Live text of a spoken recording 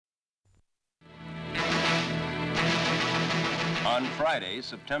On Friday,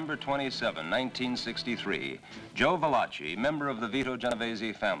 September 27, 1963, Joe Valachi, member of the Vito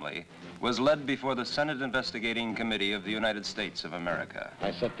Genovese family, was led before the Senate Investigating Committee of the United States of America.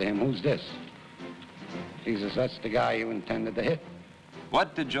 I said to him, "Who's this?" He says, "That's the guy you intended to hit."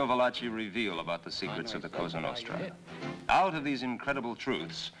 What did Joe Valachi reveal about the secrets of the Cosa Nostra? Out of these incredible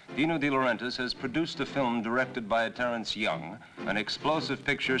truths, Dino De Laurentiis has produced a film directed by Terence, an explosive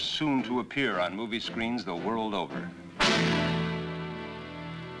picture soon to appear on movie screens the world over.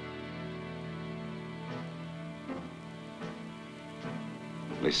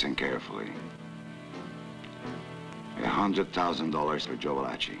 Listen carefully. $100,000 for Joe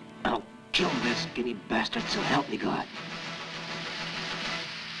Valachi. I'll kill this skinny bastard, so help me God.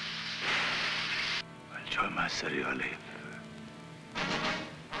 Joe Massimo live.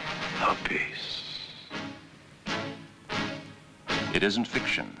 No peace. It isn't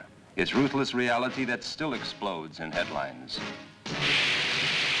fiction. It's ruthless reality that still explodes in headlines.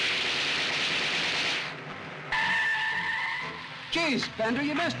 Geez, Bender,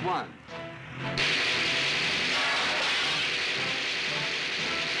 you missed one.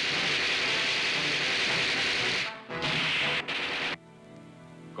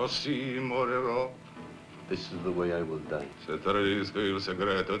 Così morirò. This is the way I will die. Se tradisco il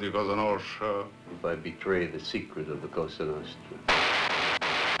segreto di Cosa Nostra. If I betray the secret of the Cosa Nostra.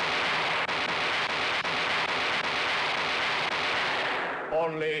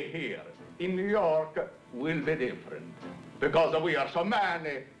 Only here, in New York, will be different. Because we are so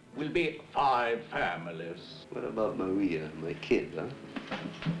many, will be 5 families. What about Maria, my kid, huh?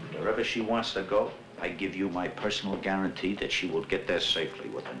 Wherever she wants to go, I give you my personal guarantee that she will get there safely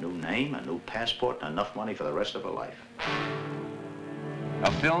with a new name, a new passport, and enough money for the rest of her life.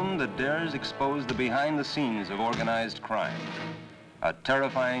 A film that dares expose the behind the scenes of organized crime. A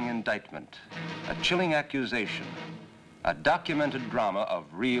terrifying indictment, a chilling accusation, a documented drama of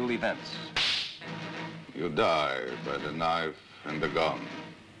real events. You die by the knife and the gun.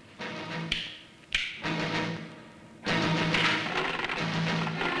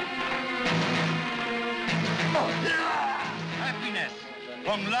 Happiness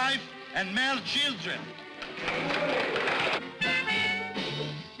from life and male children.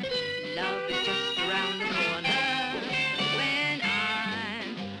 Love is just around the corner when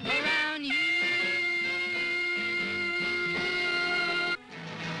I'm around you.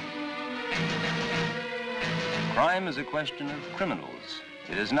 Crime is a question of criminals.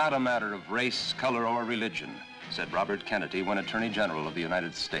 It is not a matter of race, color, or religion, said Robert Kennedy when Attorney General of the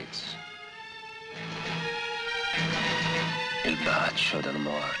United States. Il bacio della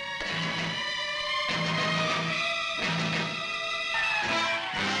morte.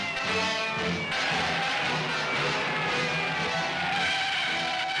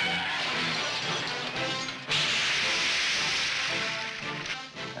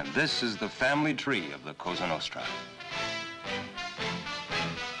 And this is the family tree of the Cosa Nostra.